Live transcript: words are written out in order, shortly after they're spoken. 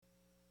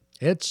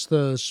It's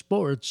the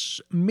Sports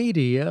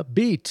Media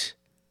Beat.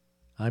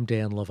 I'm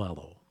Dan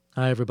Lovallo.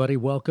 Hi, everybody.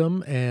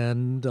 Welcome,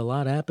 and a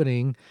lot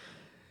happening.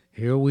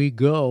 Here we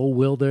go.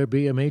 Will there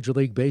be a Major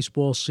League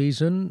Baseball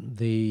season?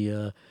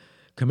 The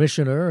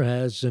commissioner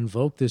has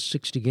invoked this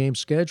 60-game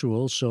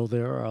schedule, so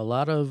there are a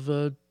lot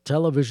of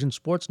television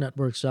sports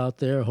networks out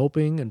there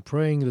hoping and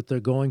praying that they're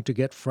going to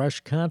get fresh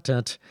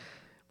content.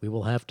 We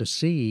will have to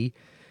see,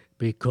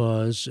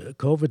 because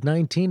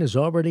COVID-19 is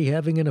already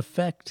having an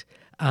effect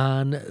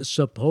on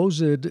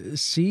supposed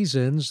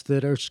seasons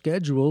that are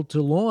scheduled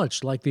to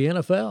launch, like the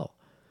NFL.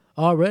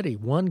 Already,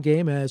 one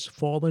game has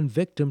fallen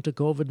victim to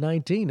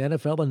COVID-19.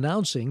 NFL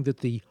announcing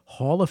that the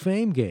Hall of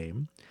Fame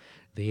game,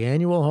 the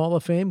annual Hall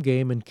of Fame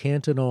game in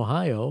Canton,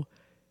 Ohio,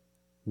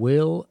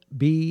 will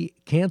be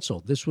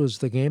canceled. This was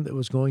the game that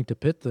was going to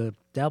pit the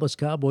Dallas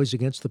Cowboys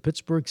against the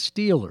Pittsburgh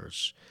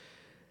Steelers.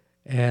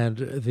 And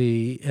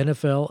the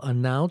NFL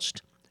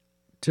announced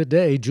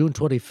today, June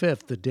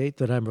 25th, the date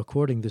that I'm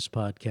recording this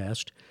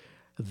podcast,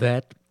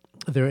 that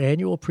their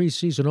annual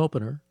preseason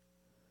opener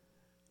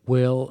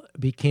will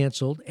be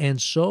canceled,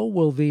 and so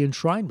will the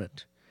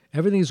enshrinement.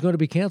 Everything is going to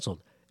be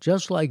canceled.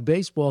 Just like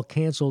baseball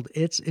canceled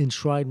its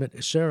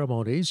enshrinement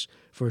ceremonies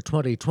for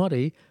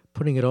 2020,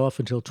 putting it off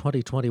until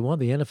 2021,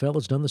 the NFL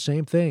has done the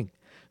same thing.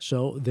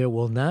 So there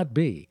will not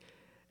be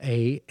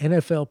a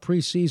NFL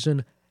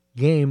preseason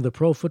game, the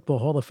Pro Football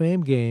Hall of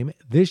Fame game,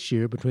 this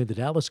year between the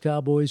Dallas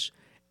Cowboys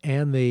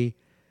and the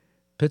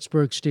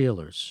Pittsburgh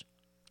Steelers.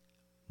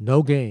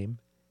 No game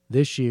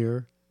this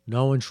year,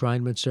 no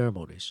enshrinement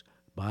ceremonies.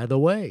 By the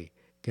way,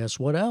 guess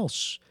what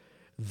else?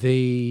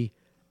 The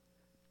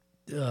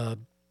New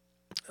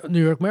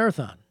York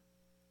Marathon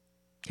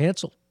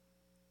canceled.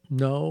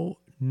 No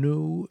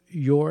New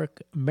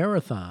York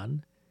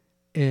Marathon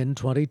in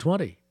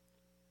 2020.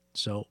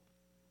 So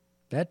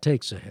that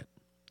takes a hit.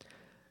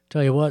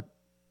 Tell you what,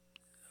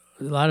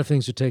 a lot of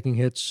things are taking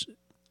hits.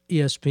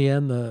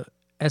 ESPN, the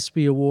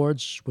ESPY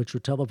Awards, which were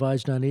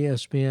televised on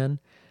ESPN,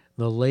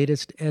 the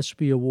latest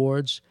ESPY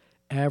Awards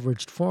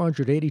averaged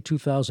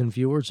 482,000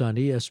 viewers on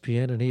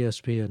ESPN and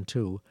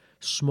ESPN2,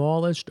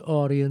 smallest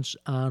audience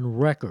on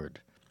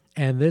record.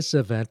 And this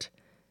event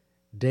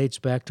dates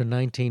back to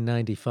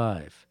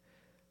 1995.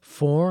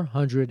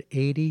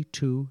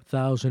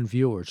 482,000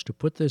 viewers. To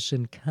put this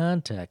in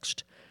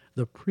context,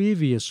 the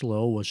previous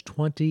low was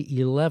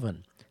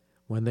 2011,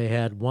 when they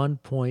had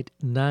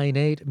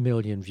 1.98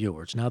 million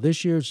viewers. Now,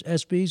 this year's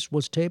ESPYs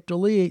was tape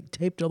delayed,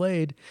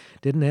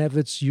 didn't have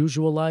its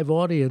usual live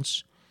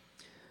audience.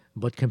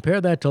 But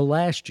compare that to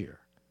last year,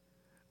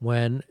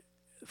 when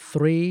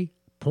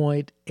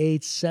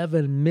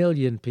 3.87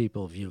 million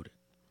people viewed it.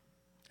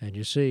 And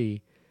you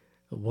see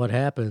what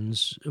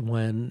happens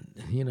when,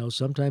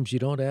 sometimes you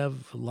don't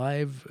have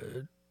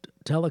live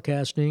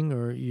telecasting,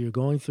 or you're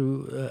going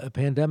through a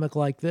pandemic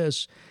like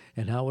this,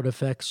 and how it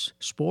affects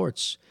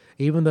sports.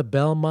 Even the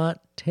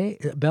Belmont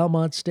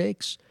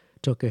Stakes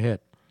took a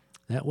hit.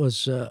 That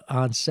was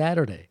on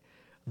Saturday.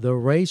 The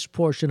race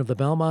portion of the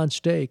Belmont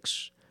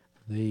Stakes,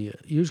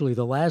 usually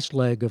the last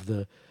leg of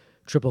the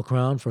Triple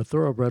Crown for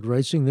thoroughbred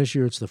racing. This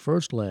year it's the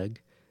first leg,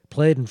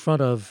 played in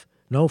front of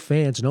no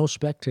fans, no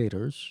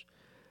spectators.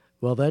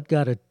 Well, that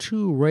got a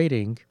 2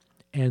 rating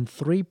and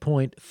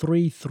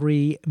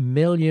 3.33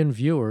 million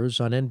viewers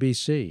on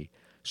NBC.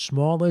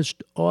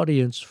 Smallest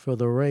audience for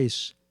the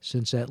race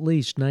since at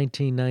least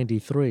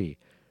 1993.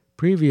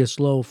 Previous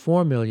low,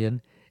 4 million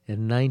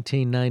in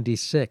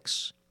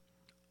 1996.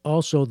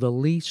 Also the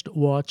least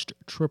watched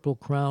Triple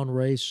Crown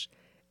race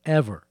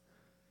ever.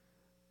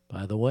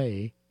 By the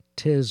way,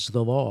 'Tis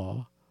the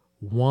Law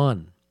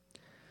won.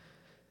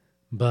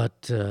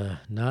 But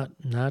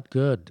not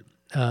good.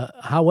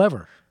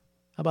 However,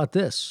 how about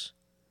this?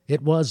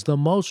 It was the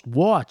most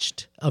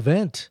watched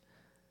event,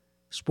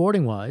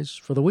 sporting-wise,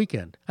 for the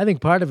weekend. I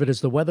think part of it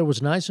is the weather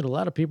was nice and a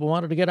lot of people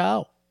wanted to get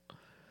out.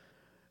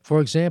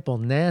 For example,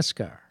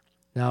 NASCAR.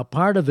 Now,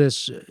 part of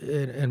this,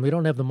 and we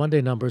don't have the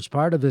Monday numbers,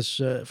 part of this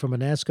from a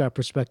NASCAR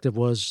perspective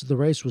was the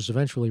race was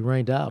eventually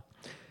rained out.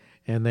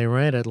 And they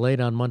ran it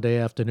late on Monday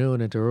afternoon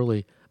into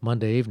early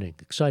Monday evening.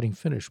 Exciting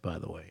finish, by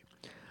the way.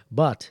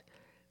 But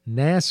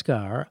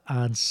NASCAR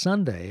on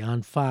Sunday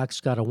on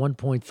Fox got a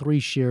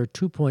 1.3 share,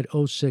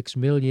 2.06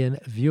 million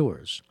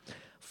viewers.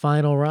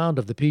 Final round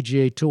of the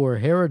PGA Tour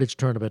Heritage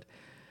Tournament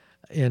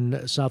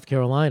in South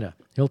Carolina,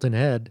 Hilton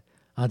Head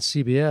on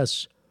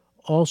CBS,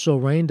 also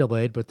rain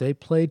delayed, but they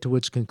played to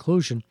its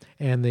conclusion,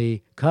 and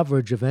the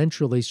coverage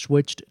eventually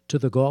switched to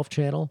the Golf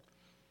Channel.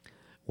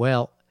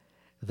 Well,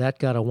 that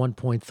got a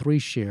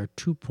 1.3 share,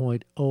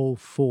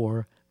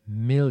 2.04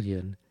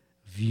 million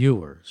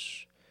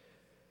viewers.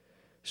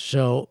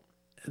 So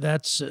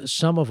that's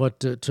some of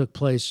what took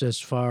place as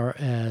far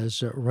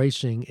as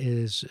racing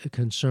is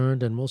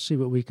concerned, and we'll see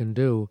what we can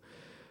do.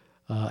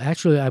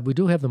 Actually, we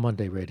do have the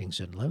Monday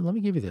ratings in. Let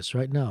me give you this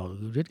right now.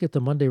 We did get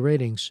the Monday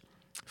ratings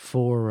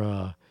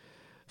for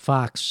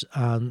Fox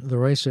on the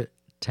race at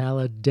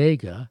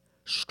Talladega.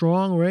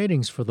 Strong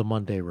ratings for the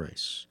Monday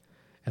race.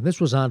 And this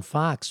was on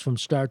Fox from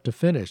start to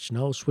finish,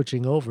 no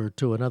switching over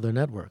to another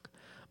network.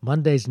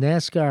 Monday's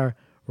NASCAR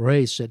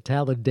race at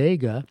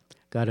Talladega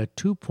got a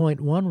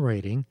 2.1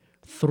 rating,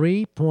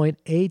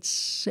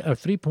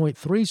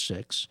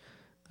 3.36.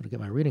 Got to get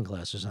my reading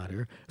glasses on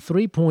here.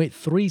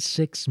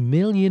 3.36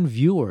 million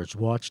viewers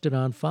watched it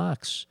on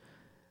Fox.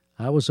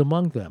 I was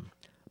among them.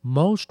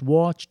 Most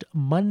watched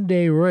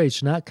Monday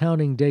race, not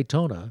counting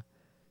Daytona,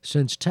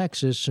 since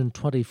Texas in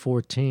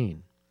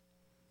 2014.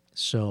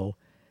 So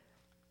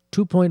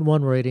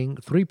 2.1 rating,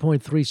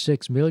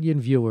 3.36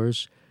 million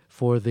viewers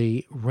for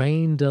the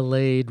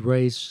rain-delayed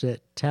race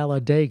at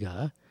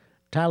Talladega,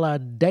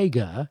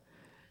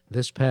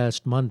 this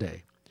past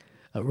Monday.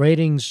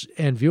 Ratings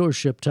and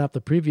viewership topped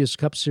the previous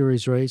Cup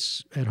Series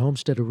race at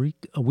Homestead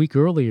a week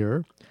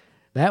earlier.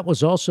 That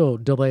was also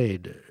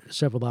delayed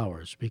several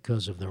hours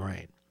because of the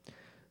rain.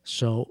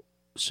 So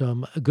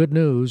some good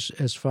news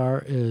as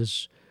far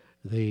as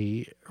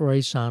the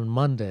race on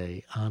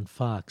Monday on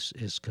Fox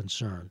is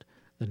concerned,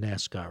 the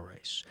NASCAR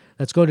race.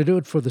 That's going to do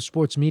it for the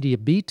Sports Media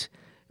Beat.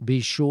 Be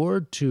sure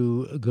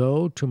to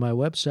go to my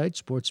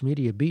website,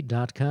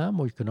 sportsmediabeat.com,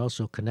 where you can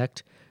also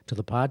connect to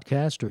the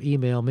podcast or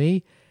email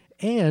me.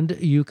 And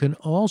you can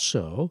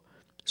also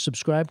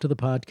subscribe to the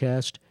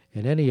podcast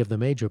in any of the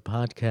major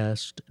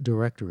podcast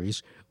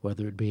directories,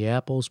 whether it be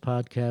Apple's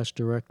podcast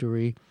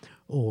directory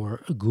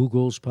or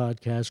Google's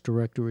podcast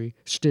directory,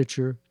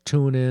 Stitcher,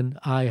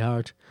 TuneIn,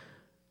 iHeart.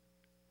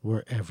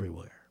 We're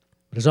everywhere.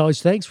 But as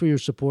always, thanks for your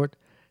support,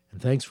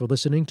 and thanks for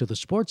listening to the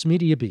Sports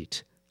Media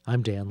Beat.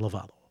 I'm Dan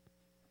Lovallo.